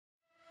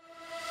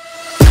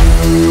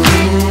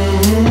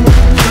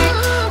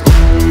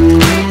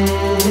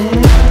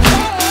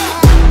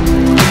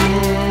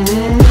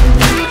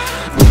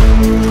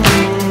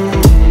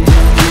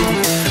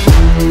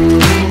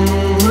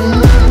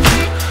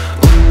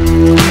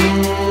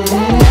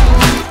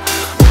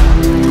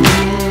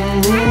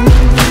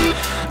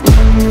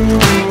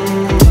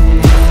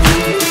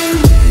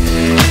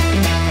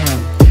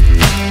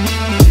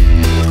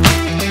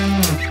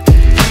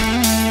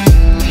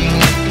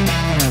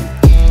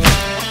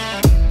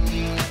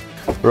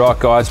Right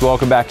guys,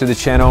 welcome back to the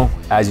channel.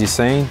 As you've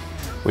seen,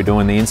 we're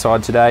doing the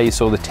inside today. You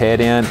saw the tear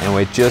down and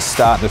we're just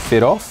starting to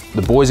fit off.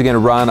 The boys are gonna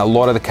run a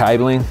lot of the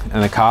cabling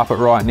and the carpet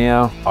right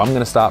now. I'm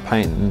gonna start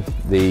painting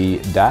the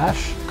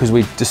dash because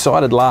we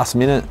decided last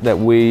minute that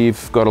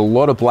we've got a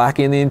lot of black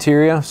in the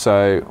interior,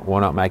 so why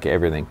not make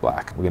everything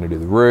black? We're gonna do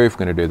the roof,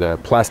 we're gonna do the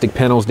plastic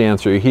panels down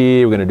through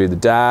here, we're gonna do the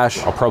dash.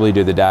 I'll probably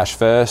do the dash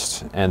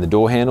first and the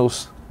door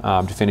handles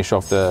to finish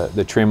off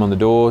the trim on the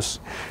doors.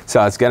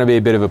 So it's gonna be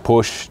a bit of a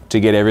push to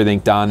get everything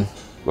done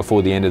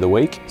before the end of the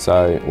week.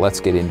 So let's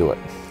get into it.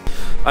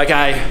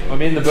 Okay,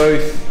 I'm in the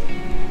booth.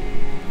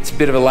 It's a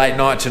bit of a late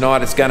night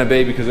tonight. It's gonna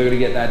be because I've got to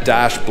get that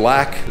dash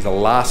black. It was a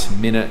last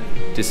minute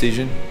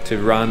decision to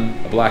run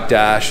a black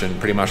dash and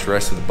pretty much the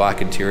rest of the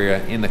black interior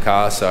in the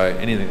car. So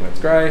anything that's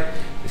grey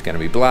is gonna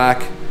be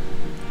black.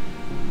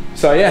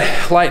 So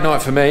yeah, late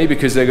night for me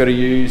because they've got to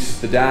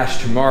use the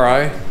dash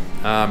tomorrow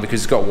because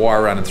it's got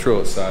wire running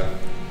through it. So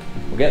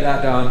we'll get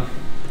that done.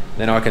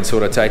 Then I can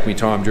sort of take me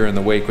time during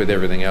the week with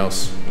everything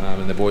else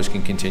and the boys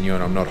can continue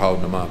and I'm not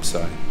holding them up,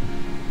 so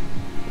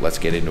let's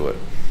get into it.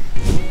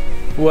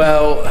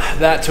 Well,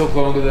 that took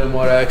longer than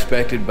what I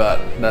expected, but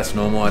that's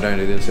normal, I don't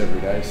do this every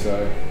day.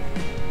 So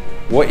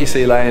what you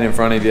see laying in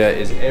front of you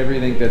is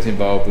everything that's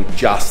involved with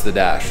just the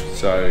dash.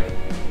 So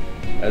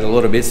there's a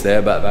lot of bits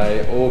there, but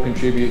they all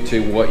contribute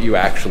to what you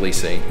actually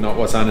see. Not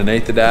what's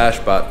underneath the dash,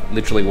 but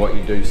literally what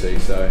you do see.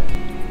 So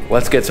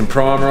let's get some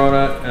primer on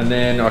it and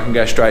then I can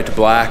go straight to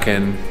black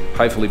and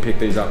hopefully pick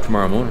these up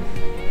tomorrow morning.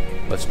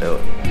 Let's do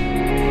it.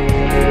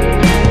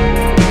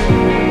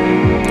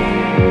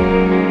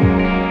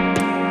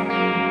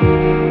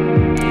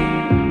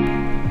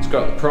 It's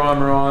got the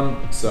primer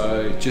on,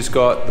 so just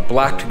got the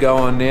black to go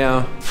on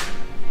now.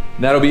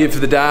 And that'll be it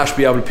for the dash,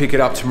 be able to pick it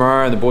up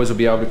tomorrow and the boys will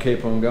be able to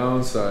keep on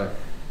going, so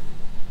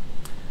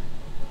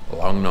a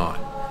long night.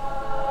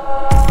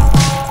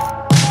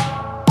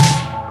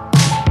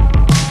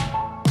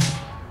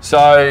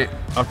 So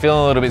I'm feeling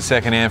a little bit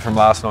secondhand from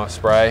last night's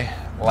spray.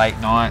 Late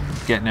night,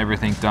 getting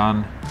everything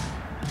done.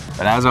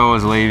 But as I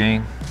was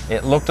leaving,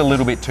 it looked a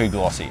little bit too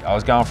glossy. I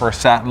was going for a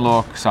satin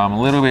look, so I'm a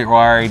little bit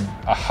worried.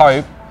 I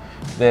hope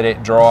that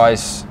it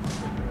dries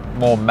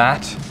more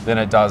matte than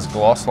it does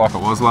gloss like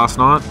it was last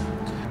night.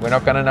 We're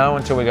not gonna know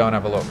until we go and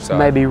have a look. So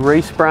maybe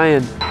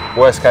respraying.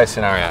 Worst case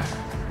scenario,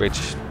 which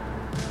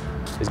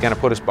is gonna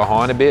put us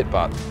behind a bit,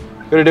 but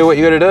you gotta do what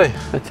you gotta do.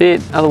 That's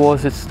it,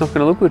 otherwise it's not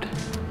gonna look good.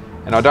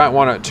 And I don't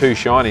want it too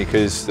shiny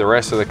because the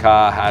rest of the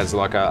car has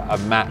like a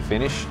matte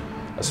finish,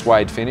 a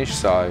suede finish,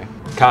 so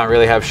can't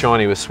really have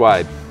shiny with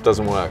suede,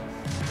 doesn't work.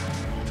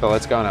 So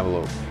let's go and have a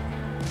look.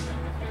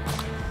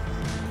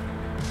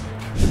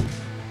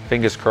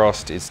 Fingers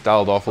crossed it's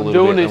dulled off a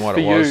little bit than what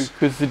it was. I'm doing this for you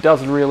because it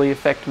doesn't really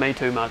affect me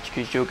too much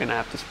because you're gonna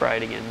have to spray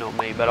it again, not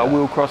me, but I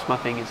will cross my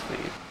fingers for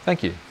you.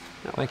 Thank you,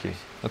 thank you.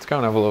 Let's go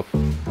and have a look.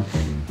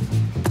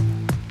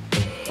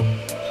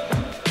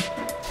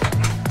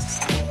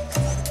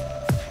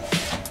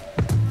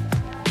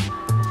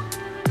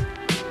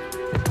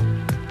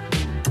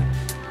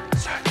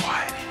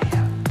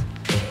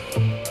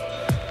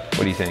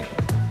 What do you think?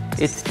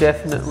 It's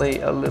definitely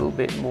a little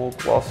bit more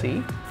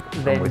glossy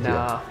than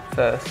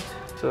first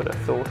sort of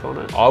thought on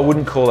it. I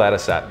wouldn't call that a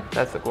satin.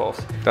 That's a gloss.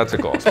 That's a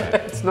gloss, man.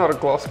 It's not a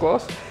gloss,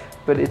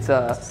 but it's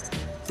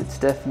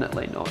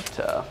definitely not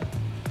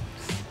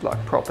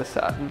like proper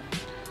satin.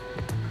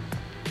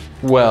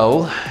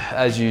 Well,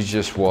 as you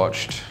just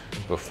watched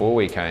before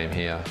we came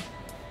here,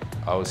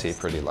 I was here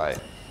pretty late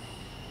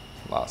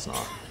last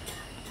night.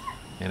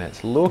 And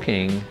it's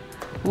looking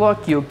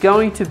like you're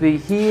going to be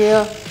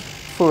here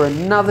for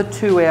another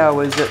 2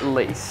 hours at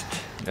least.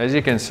 As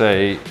you can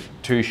see,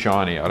 too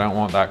shiny. I don't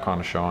want that kind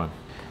of shine.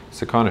 It's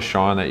the kind of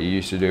shine that you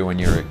used to do when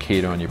you were a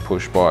kid on your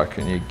push bike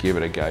and you give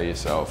it a go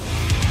yourself.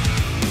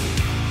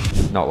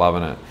 Not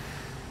loving it.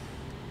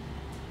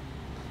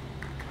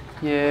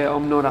 Yeah,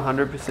 I'm not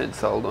 100%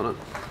 sold on it.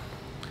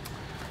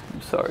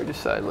 I'm sorry to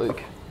say,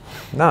 Luke.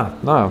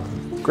 No,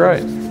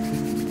 great.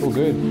 All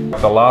good.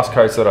 The last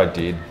coats that I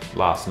did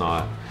last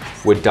night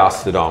were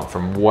dusted on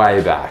from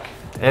way back.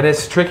 And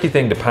it's a tricky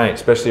thing to paint,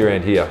 especially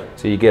around here.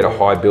 So you get a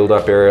high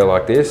build-up area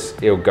like this,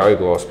 it'll go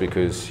gloss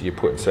because you're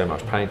putting so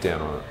much paint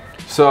down on it.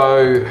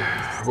 So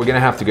we're gonna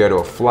have to go to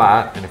a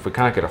flat, and if we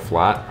can't get a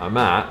flat, a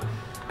matte,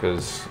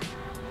 because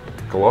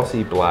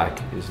glossy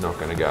black is not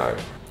gonna go.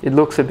 It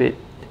looks a bit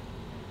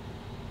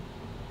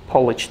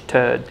polished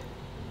turd,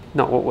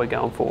 not what we're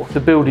going for. The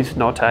build is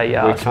not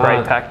a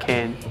spray pack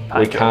can paint.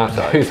 We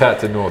can't do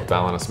that to North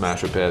Ballina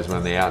Smash Repairs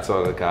when the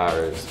outside of the car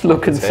is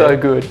looking so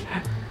good.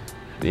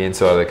 The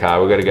inside of the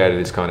car, we've got to go to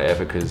this kind of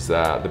effort because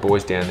the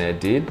boys down there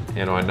did,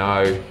 and I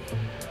know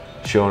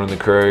Sean and the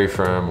crew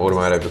from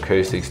Automotive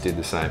Acoustics did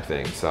the same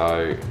thing.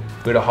 So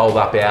we've got to hold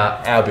up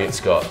our bit,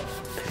 Scott.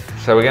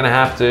 So we're going to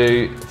have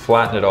to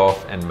flatten it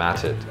off and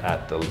matte it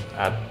at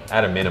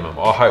a minimum.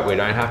 I hope we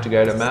don't have to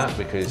go to matte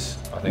because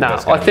I think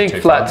that's going to be too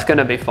fun. Flat's going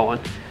to be fine.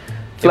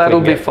 Flat will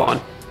be fine.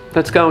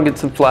 Let's go and get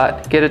some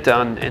flat, get it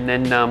done, and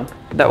then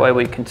that way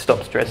we can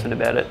stop stressing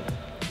about it.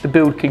 The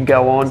build can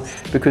go on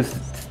because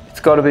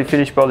got to be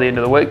finished by the end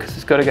of the week because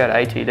it's got to go to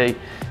ATD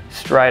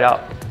straight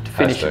up to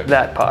finish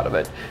that part of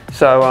it.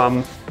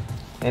 So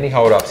any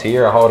hold-ups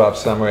here or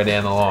hold-ups somewhere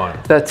down the line?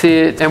 That's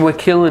it, and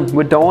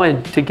we're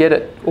dying to get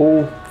it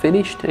all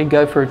finished and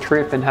go for a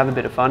trip and have a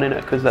bit of fun in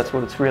it because that's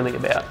what it's really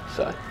about.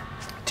 So,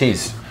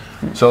 Tis.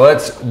 So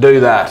let's do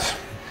that.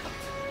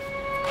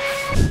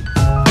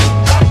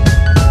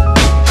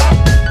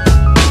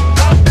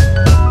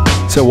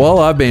 So while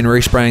I've been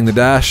respraying the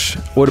dash,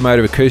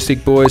 Automotive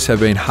Acoustic boys have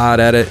been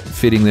hard at it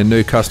fitting the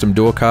new custom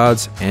door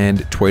cards and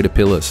tweeter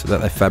pillars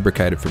that they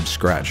fabricated from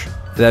scratch.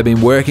 They've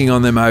been working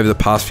on them over the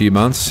past few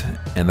months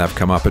and they've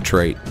come up a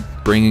treat,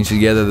 bringing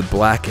together the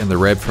black and the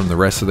red from the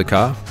rest of the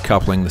car,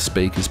 coupling the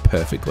speakers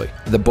perfectly.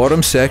 The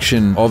bottom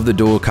section of the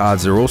door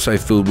cards are also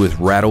filled with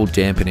rattle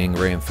dampening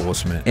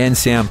reinforcement and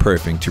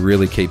soundproofing to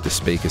really keep the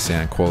speaker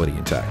sound quality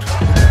intact.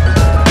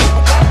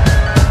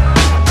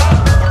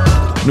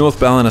 North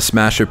Ballina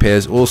Smash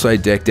Repairs also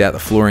decked out the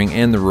flooring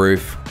and the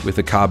roof with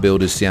the car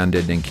builder's sound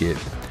deadening kit.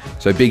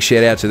 So big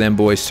shout out to them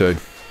boys too.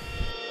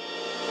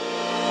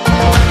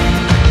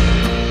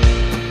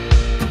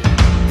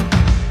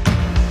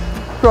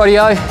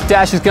 rightio,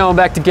 dash is going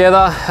back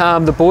together.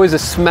 The boys are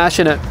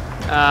smashing it.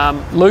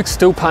 Luke's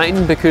still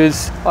painting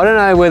because I don't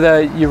know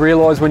whether you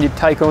realise when you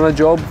take on a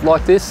job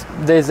like this,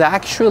 there's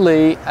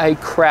actually a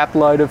crap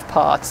load of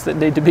parts that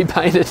need to be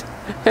painted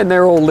and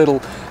they're all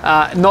little.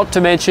 Not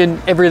to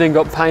mention everything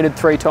got painted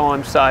 3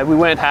 times, so we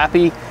weren't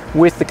happy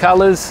with the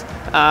colours.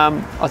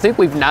 I think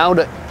we've nailed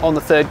it on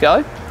the 3rd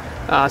go.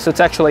 So it's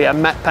actually a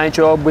matte paint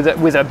job with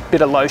a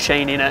bit of low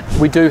sheen in it.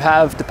 We do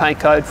have the paint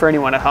code for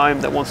anyone at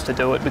home that wants to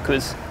do it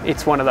because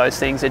it's one of those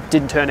things that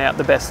didn't turn out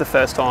the best the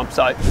first time.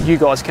 So you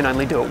guys can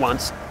only do it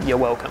once. You're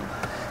welcome.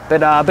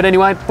 But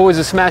anyway, boys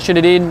are smashing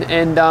it in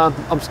and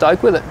I'm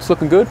stoked with it. It's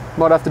looking good.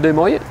 Might have to do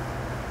more yet.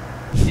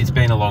 It's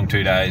been a long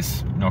 2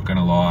 days, not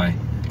gonna lie.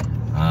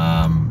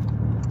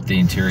 The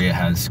interior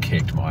has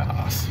kicked my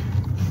ass.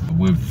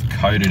 We've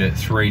coated it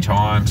 3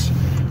 times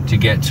to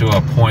get to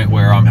a point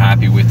where I'm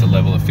happy with the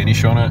level of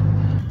finish on it.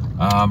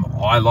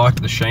 I like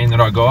the sheen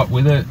that I got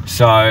with it.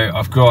 So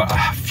I've got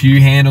a few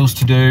handles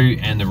to do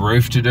and the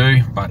roof to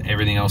do, but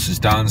everything else is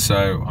done.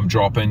 So I'm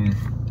dropping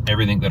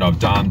everything that I've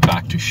done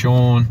back to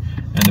Sean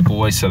and the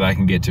boys so they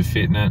can get to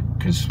fitting it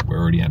because we're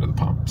already under the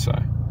pump. So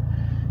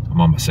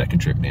I'm on my 2nd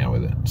trip now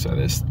with it. So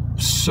there's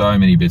so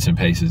many bits and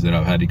pieces that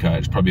I've had to coat.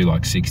 It's probably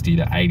like 60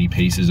 to 80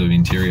 pieces of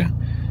interior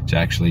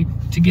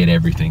to get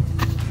everything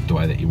the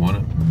way that you want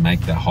it,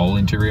 make that whole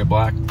interior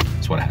black.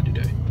 That's what I had to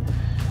do.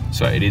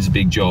 So it is a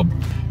big job.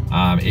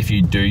 If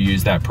you do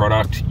use that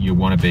product, you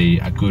want to be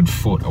a good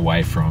foot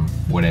away from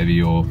whatever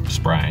you're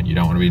spraying. You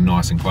don't want to be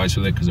nice and close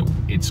with it because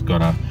it's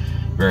got a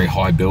very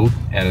high build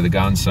out of the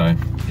gun. So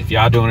if you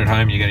are doing it at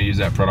home, you're going to use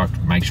that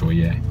product, make sure,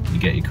 yeah, you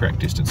get your correct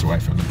distance away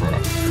from the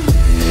product.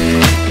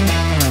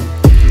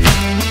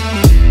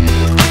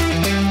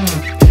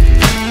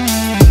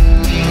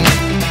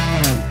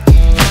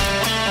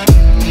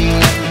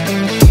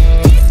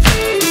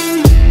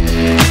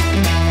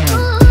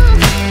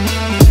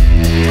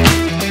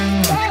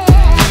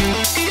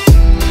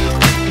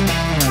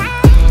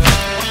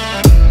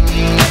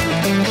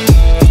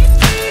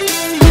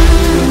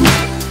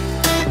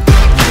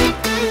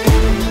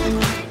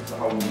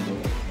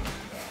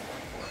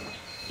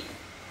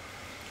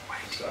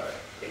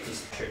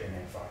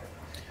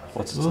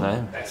 What's its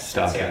name?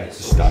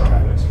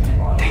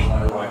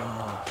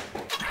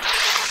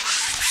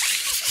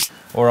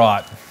 All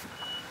right,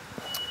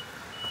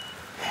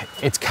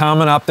 it's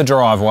coming up the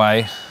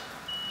driveway.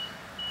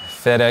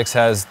 FedEx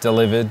has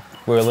delivered.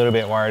 We're a little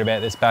bit worried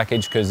about this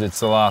package because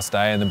it's the last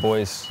day and the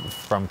boys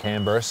from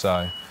Canberra,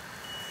 so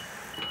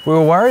we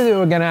were worried that we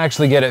were going to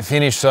actually get it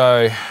finished.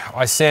 So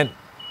I sent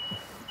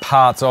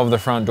parts of the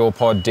front door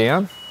pod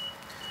down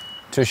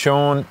to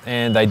Sean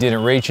and they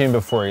didn't reach him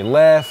before he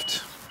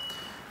left.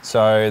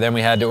 So then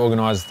we had to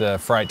organise the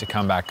freight to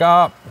come back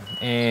up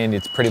and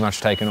it's pretty much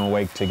taken all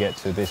week to get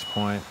to this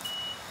point.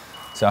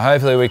 So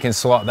hopefully we can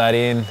slot that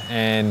in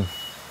and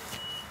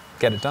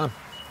get it done.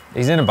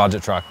 He's in a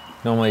budget truck.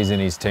 Normally he's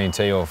in his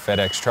TNT or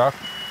FedEx truck,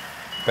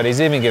 but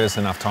he's even given us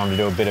enough time to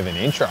do a bit of an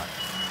intro.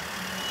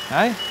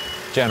 Hey,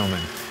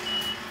 gentlemen,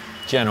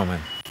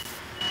 gentlemen.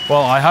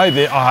 Well, I hope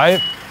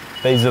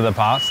these are the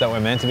parts that we're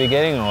meant to be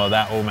getting or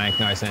that will make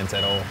no sense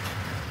at all.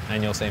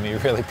 And you'll see me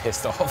really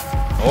pissed off.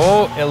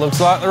 Oh, it looks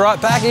like the right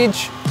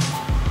package.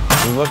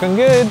 It's looking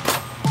good.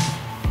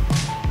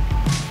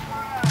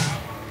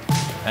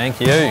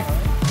 Thank you.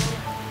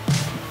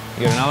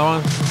 You got another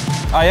one?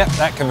 Oh yeah,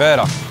 that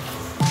converter.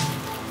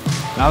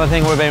 Another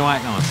thing we've been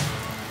waiting on.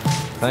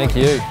 Thank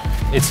you.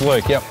 It's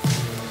Luke, yep.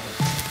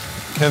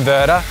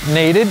 Converter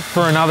needed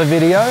for another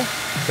video.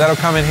 That'll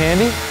come in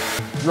handy.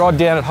 Rod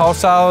down at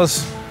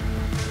wholesalers.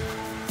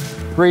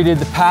 Redid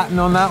the pattern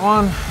on that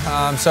one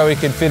so we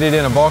could fit it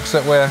in a box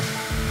that we're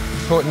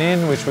putting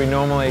in, which we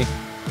normally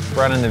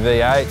run in the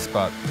V8s,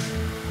 but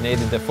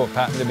needed the foot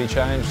pattern to be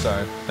changed,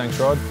 so thanks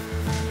Rod.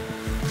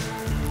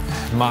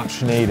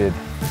 Much needed.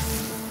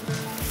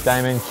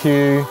 Damon,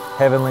 cue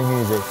heavenly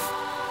music.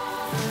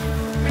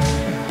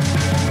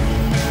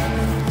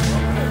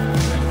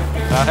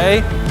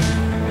 Hey,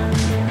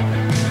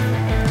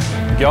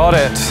 got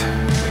it.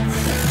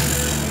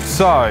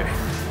 So,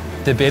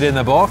 the bit in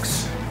the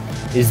box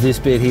is this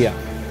bit here.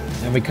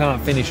 And we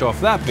can't finish off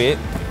that bit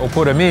or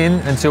put them in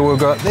until we've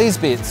got these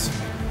bits.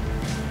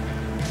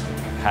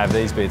 Have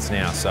these bits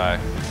now, so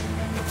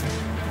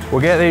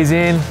we'll get these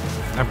in.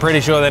 I'm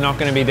pretty sure they're not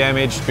going to be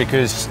damaged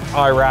because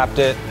I wrapped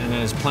it and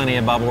there's plenty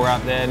of bubble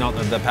wrap there. Not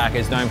that the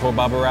packers don't put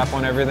bubble wrap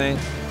on everything,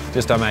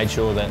 just I made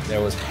sure that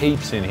there was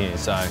heaps in here,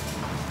 so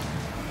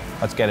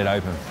let's get it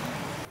open.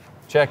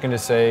 Checking to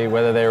see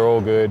whether they're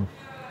all good.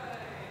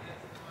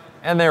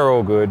 And they're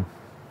all good.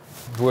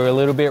 We're a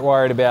little bit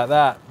worried about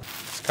that.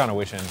 Just kind of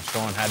wishing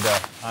Sean had to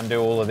undo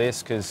all of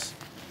this because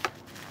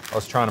I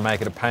was trying to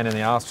make it a pain in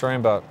the arse for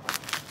him, but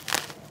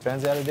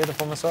turns out I did it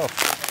for myself.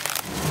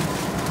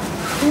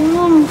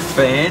 Ooh,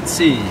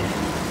 fancy.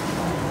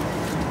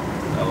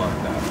 I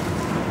like that.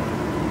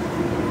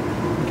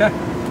 Okay,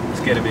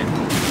 let's get him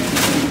in.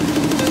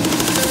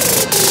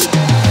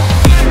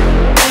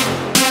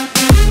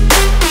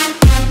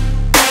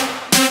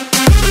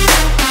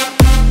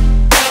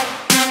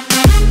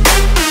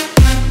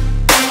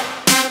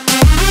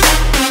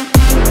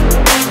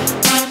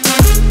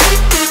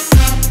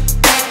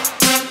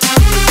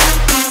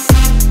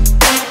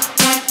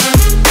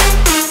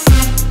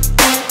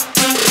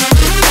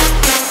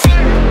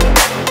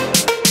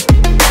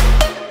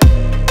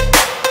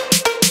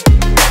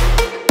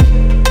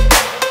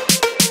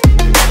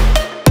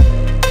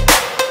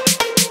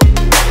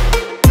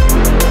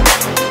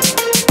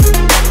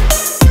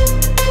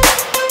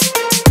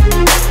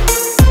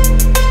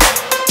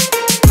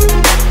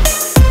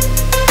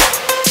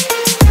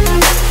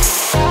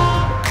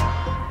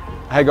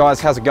 Hey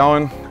guys, how's it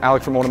going?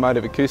 Alec from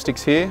Automotive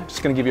Acoustics here.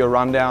 Just going to give you a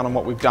rundown on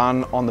what we've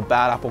done on the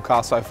Bad Apple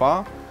car so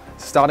far.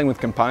 Starting with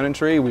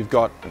componentry, we've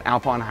got an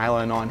Alpine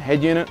Halo 9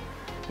 head unit,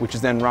 which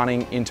is then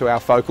running into our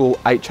Focal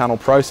 8-channel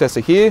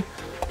processor here,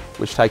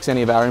 which takes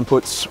any of our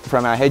inputs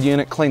from our head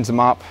unit, cleans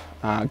them up,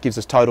 gives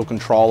us total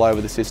control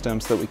over the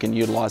system so that we can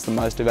utilize the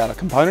most of our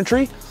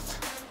componentry.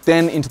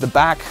 Then into the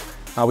back,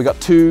 we got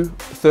two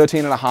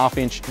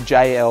 13.5-inch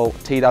JL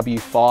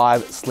TW5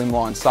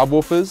 slimline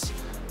subwoofers.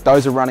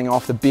 Those are running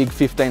off the big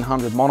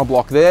 1500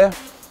 monoblock there.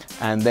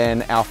 And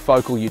then our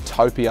Focal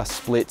Utopia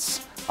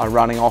splits are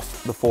running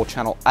off the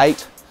 4-channel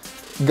 8.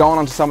 Going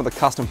on to some of the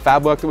custom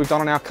fab work that we've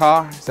done on our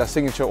car, it's our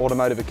signature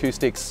Automotive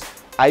Acoustics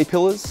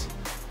A-pillars.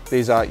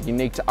 These are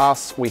unique to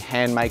us. We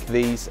hand make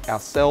these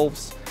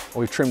ourselves.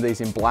 We've trimmed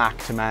these in black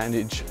to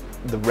manage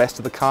the rest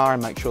of the car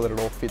and make sure that it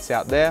all fits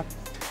out there.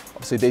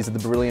 Obviously these are the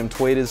beryllium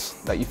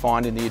tweeters that you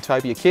find in the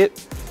Utopia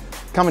kit.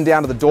 Coming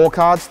down to the door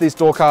cards, these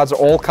door cards are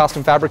all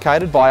custom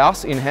fabricated by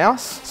us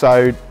in-house.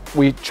 So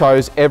we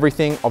chose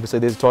everything. Obviously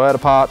there's Toyota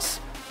parts,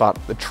 but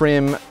the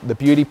trim, the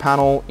beauty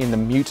panel in the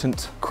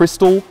mutant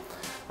crystal,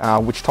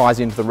 which ties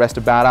into the rest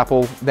of Bad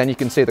Apple. Then you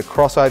can see the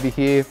crossover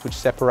here, which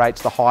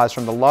separates the highs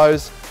from the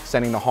lows,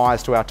 sending the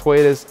highs to our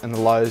tweeters and the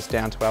lows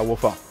down to our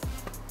woofer.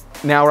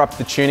 Now we're up to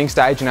the tuning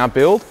stage in our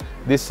build.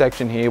 This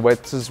section here,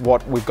 this is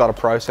what we've got a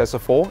processor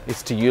for,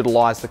 is to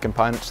utilize the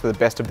components to the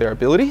best of their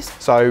abilities.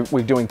 So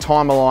we're doing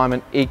time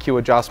alignment, EQ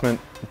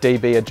adjustment,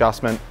 dB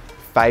adjustment,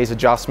 phase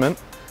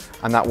adjustment,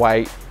 and that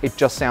way it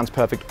just sounds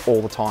perfect all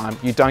the time.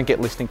 You don't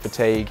get listening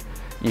fatigue.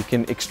 You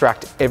can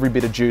extract every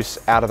bit of juice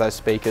out of those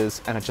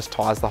speakers and it just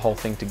ties the whole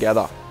thing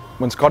together.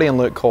 When Scotty and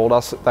Luke called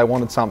us, they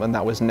wanted something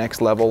that was next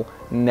level,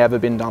 never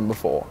been done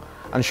before.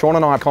 And Sean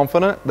and I are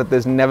confident that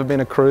there's never been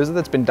a cruiser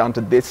that's been done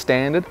to this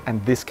standard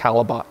and this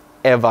caliber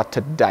ever to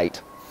date.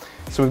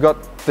 So we've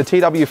got the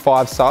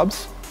TW5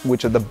 subs,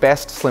 which are the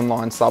best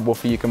slimline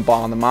subwoofer you can buy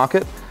on the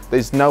market.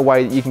 There's no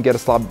way that you can get a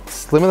sub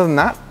slimmer than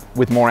that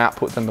with more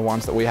output than the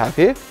ones that we have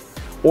here.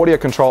 Audio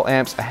control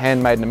amps are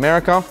handmade in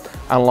America,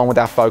 and along with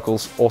our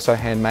Focals, also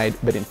handmade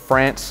but in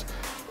France.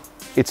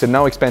 It's a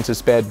no expensive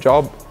spared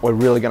job. We're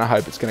really gonna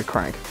hope it's gonna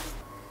crank.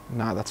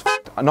 No, that's,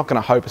 I'm not gonna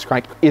hope it's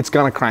crank, it's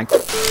gonna crank.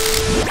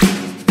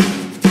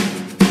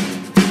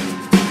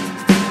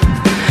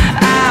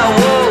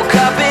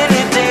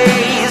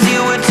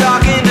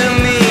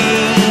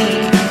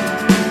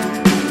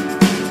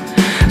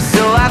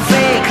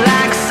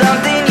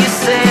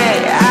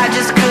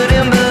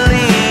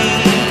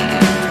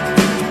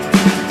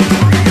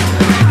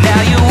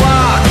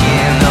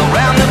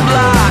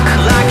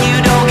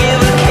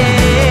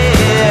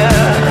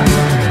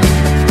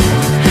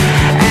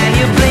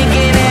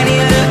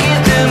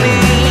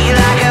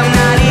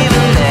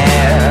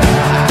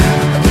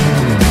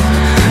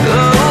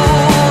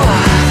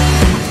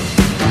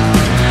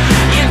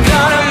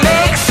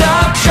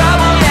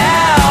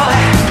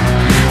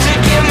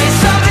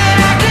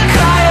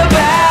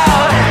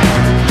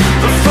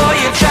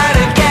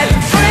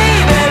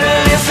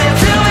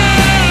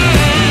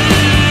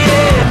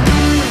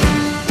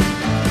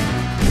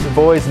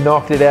 Boys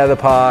knocked it out of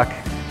the park.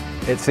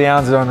 It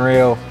sounds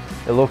unreal.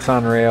 It looks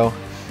unreal.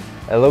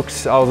 I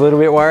was a little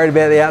bit worried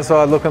about the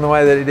outside looking the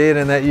way that it did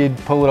and that you'd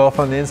pull it off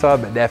on the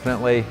inside, but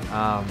definitely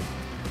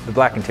the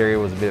black interior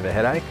was a bit of a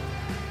headache,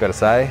 gotta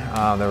say.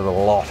 There was a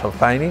lot of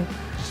painting.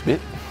 Just a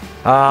bit.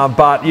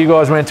 But you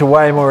guys went to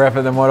way more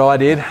effort than what I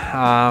did.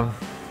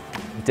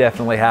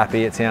 Definitely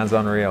happy, it sounds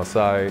unreal.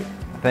 So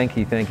thank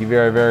you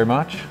very, very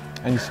much.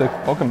 And you're so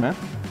welcome, man.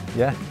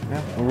 Yeah.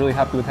 Yeah, we're really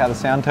happy with how the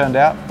sound turned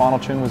out. Final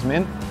tune was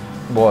mint.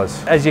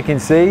 Was. As you can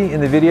see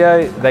in the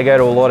video, they go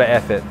to a lot of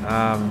effort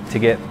to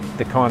get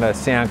the kind of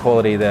sound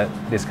quality that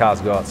this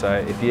car's got. So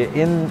if you're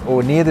in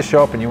or near the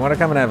shop and you want to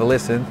come and have a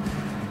listen,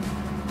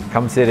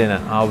 come sit in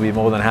it. I'll be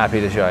more than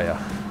happy to show you.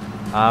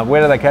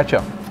 Where do they catch you?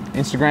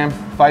 Instagram,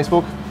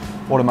 Facebook,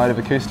 Automotive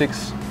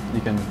Acoustics.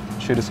 You can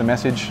shoot us a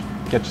message,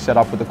 get you set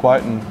up with a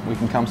quote, and we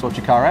can come sort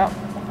your car out.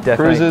 Definitely.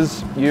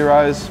 Cruisers,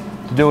 Euros,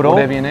 Do it all?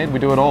 whatever you need, we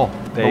do it all.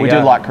 There But you we go.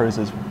 do like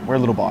cruisers. We're a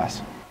little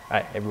biased.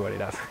 Hey, everybody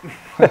does.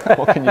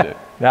 What can you do?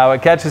 Now,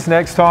 catch us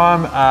next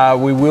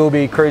time. We will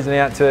be cruising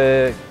out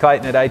to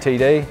Clayton at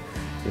ATD.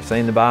 You've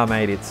seen the bar,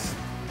 mate. It's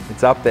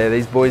up there.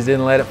 These boys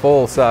didn't let it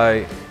fall.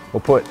 So we'll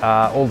put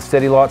all the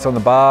steady lights on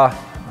the bar.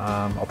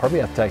 I'll probably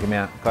have to take them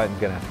out. Clayton's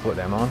going to have to put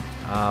them on.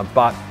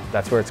 But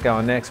that's where it's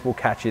going next. We'll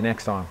catch you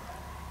next time.